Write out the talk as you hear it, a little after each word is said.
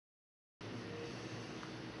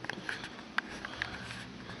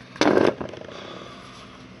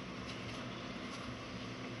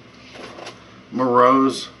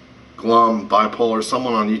morose, glum, bipolar.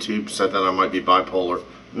 Someone on YouTube said that I might be bipolar.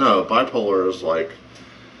 No, bipolar is like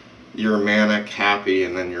you're manic, happy,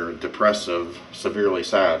 and then you're depressive, severely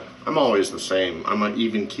sad. I'm always the same. I'm an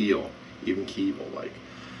even keel, like,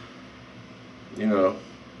 you know,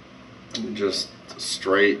 just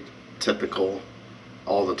straight, typical,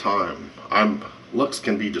 all the time. Looks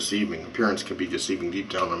can be deceiving, appearance can be deceiving. Deep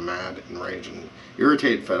down I'm mad, enraged, and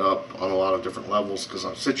irritated, fed up on a lot of different levels because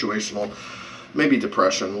I'm situational, maybe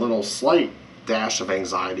depression, little slight dash of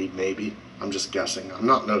anxiety, maybe. I'm just guessing. I'm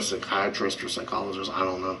not no psychiatrist or psychologist, I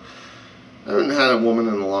don't know. I haven't had a woman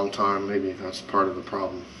in a long time, maybe that's part of the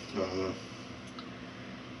problem. I don't know.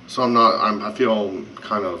 So I feel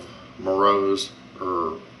kind of morose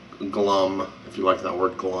or glum, if you like that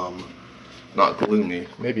word, glum. Not gloomy,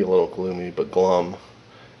 maybe a little gloomy, but glum.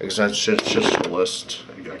 Existentialist.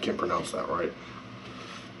 I can't pronounce that right.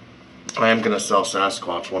 I am going to sell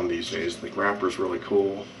Sasquatch one of these days. The wrapper's really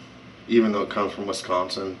cool, even though it comes from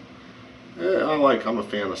Wisconsin. I'm a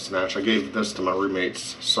fan of Snatch. I gave this to my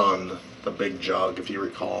roommate's son, the big jug, if you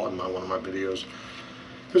recall, in one of my videos.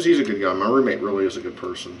 Because he's a good guy. My roommate really is a good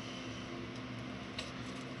person.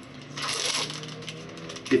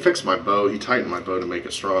 He fixed my bow. He tightened my bow to make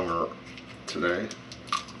it stronger today.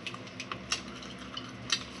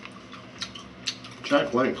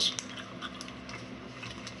 Jack Links.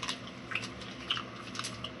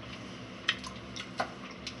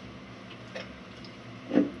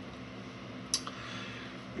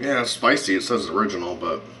 Yeah, it's spicy. It says original,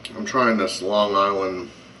 but I'm trying this Long Island.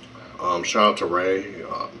 Shout out to Ray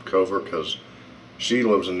Cover, because she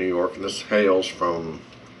lives in New York, and this hails from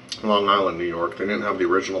Long Island, New York. They didn't have the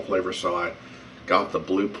original flavor, so I got the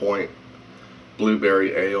Blue Point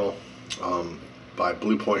Blueberry Ale by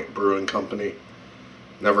Blue Point Brewing Company.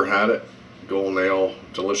 Never had it. Golden Ale,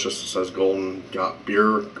 delicious. It says Golden got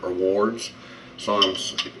beer awards, so I'm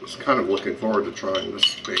kind of looking forward to trying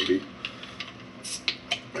this baby.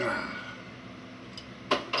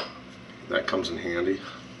 That comes in handy.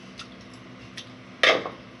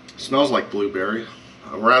 Smells like blueberry.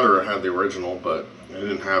 I'd rather have the original, but I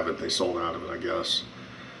didn't have it. They sold out of it, I guess.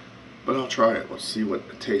 But I'll try it. Let's see what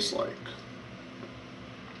it tastes like.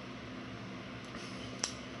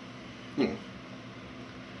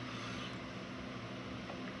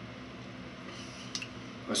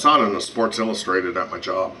 I saw it in the Sports Illustrated at my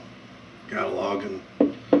job catalog, and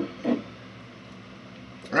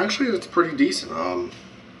actually it's pretty decent.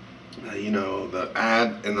 You know, the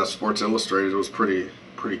ad in the Sports Illustrated was pretty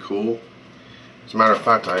cool. As a matter of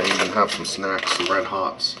fact, I even have some snacks, some Red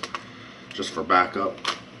Hots, just for backup,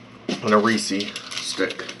 and a Reese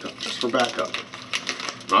stick, just for backup.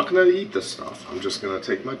 I'm not going to eat this stuff. I'm just going to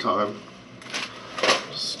take my time.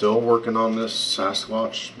 Still working on this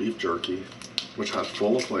Sasquatch beef jerky, which has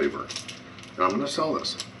full of flavor. And I'm going to sell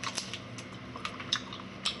this.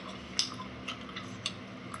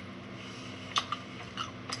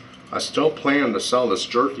 I still plan to sell this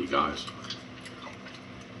jerky, guys.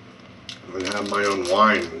 I'm going to have my own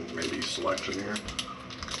wine, maybe selection here.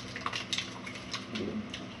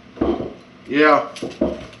 Yeah.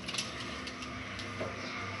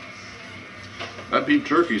 That beef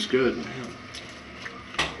jerky's good.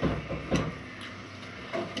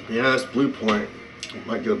 Yeah, that's Blue Point.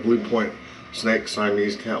 Might get a Blue Point snake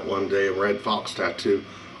Siamese cat one day, a red fox tattoo.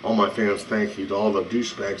 All my fans, thank you. To all the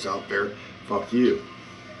douchebags out there, fuck you.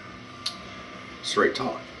 Straight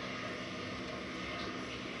talk.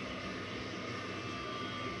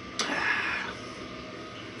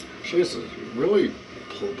 Actually, this is really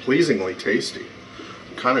pleasingly tasty.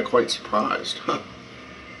 I'm kind of quite surprised.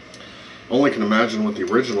 Only can imagine what the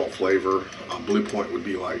original flavor of Blue Point would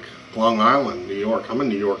be like. Long Island, New York. I'm a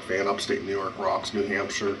New York fan. Upstate New York rocks. New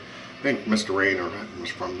Hampshire. I think Mr. Rayner was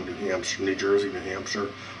from New Hampshire, New Jersey, New Hampshire.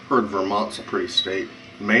 Heard Vermont's a pretty state.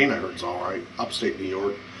 Maine, I heard's all right. Upstate New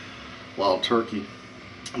York. Wild turkey.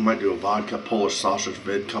 I might do a vodka Polish sausage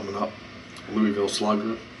vid coming up. Louisville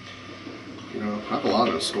Slugger. You know, I have a lot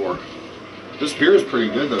in the store. This beer is pretty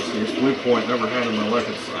good though. See, it's Blue Point. Never had it in my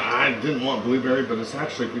life. I didn't want blueberry, but it's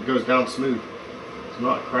actually, it goes down smooth. It's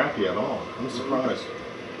not crappy at all. I'm surprised.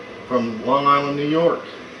 From Long Island, New York.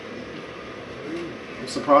 I'm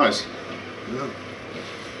surprised. Yeah.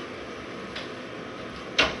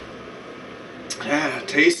 Yeah,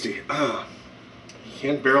 tasty. You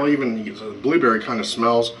can't barely even, the blueberry kind of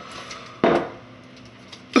smells.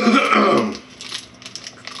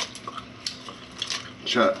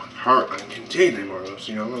 Heart, I can't take any more of this,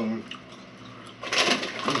 you know. I'm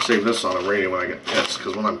gonna save this on a rainy when I get pissed,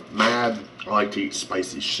 because when I'm mad, I like to eat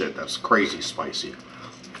spicy shit. That's crazy spicy.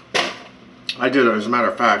 I did, as a matter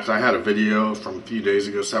of fact, I had a video from a few days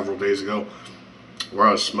ago, several days ago, where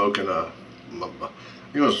I was smoking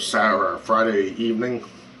it was Saturday or Friday evening.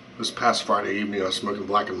 This past Friday evening, I was smoking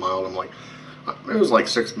Black and Mild. I'm like, it was like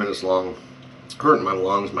 6 minutes long. Hurting my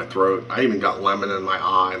lungs, my throat. I even got lemon in my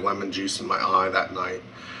eye, lemon juice in my eye that night.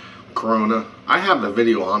 Corona. I have the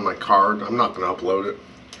video on my card. I'm not going to upload it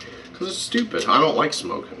because it's stupid. I don't like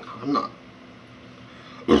smoking. I'm not.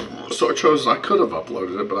 So I could have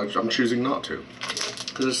uploaded it, but I'm choosing not to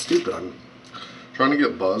because it's stupid. I'm trying to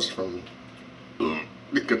get buzzed from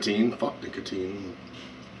nicotine. Fuck nicotine.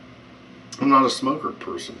 I'm not a smoker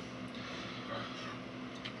person.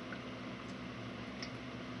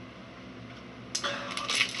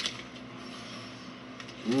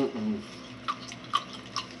 I'm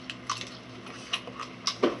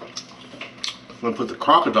gonna put the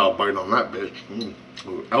crocodile bite on that bitch.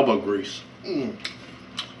 Elbow grease. I'm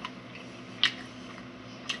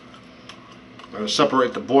gonna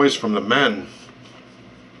separate the boys from the men.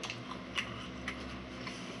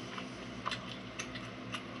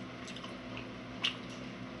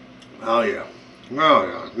 Oh yeah. Oh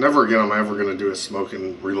yeah. Never again am I ever gonna do a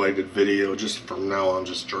smoking related video. Just from now on,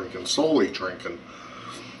 just drinking. Solely drinking.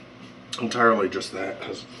 Entirely just that,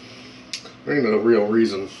 because there ain't no real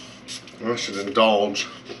reason I should indulge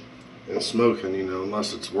in smoking, you know,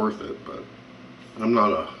 unless it's worth it. But I'm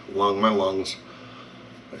not my lungs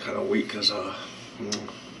are kind of weak because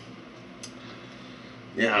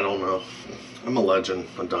yeah, I don't know. I'm a legend,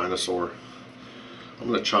 a dinosaur. I'm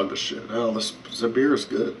gonna chug this shit. Oh, this beer is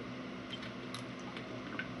good.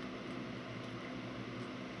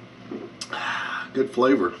 Good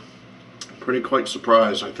flavor. Pretty quite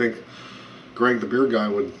surprised. I think Greg the beer guy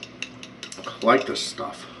would like this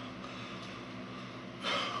stuff.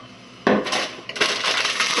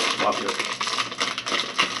 Love it.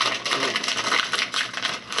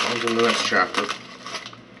 On to the next chapter.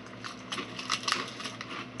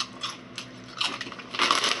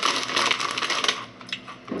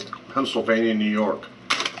 Pennsylvania, New York.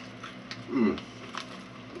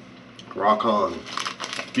 Rock on.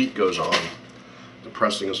 Beat goes on.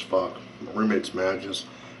 Depressing as fuck. My roommate's mad. His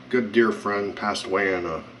good dear friend passed away in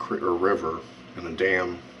a river, in a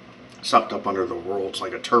dam, sucked up under the world. It's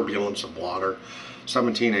like a turbulence of water.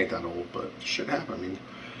 17 ain't that old, but shit happened. I mean, you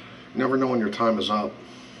never know when your time is up.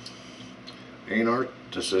 Ain't our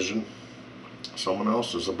decision. Someone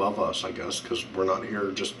else is above us, I guess, because we're not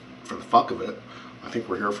here just for the fuck of it. I think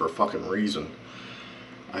we're here for a fucking reason.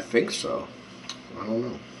 I think so. I don't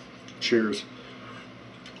know. Cheers.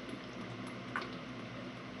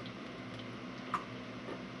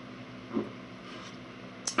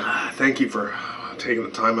 Thank you for taking the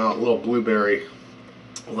time out. A little blueberry,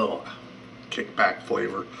 a little kickback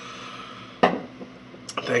flavor.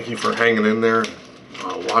 Thank you for hanging in there,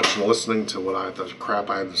 watching, listening to the crap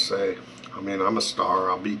I had to say. I mean, I'm a star.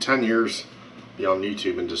 I'll be 10 years, be on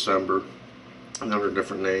YouTube in December, and under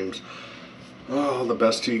different names. Oh, the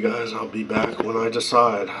best to you guys. I'll be back when I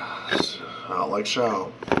decide. Out like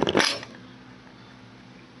shout.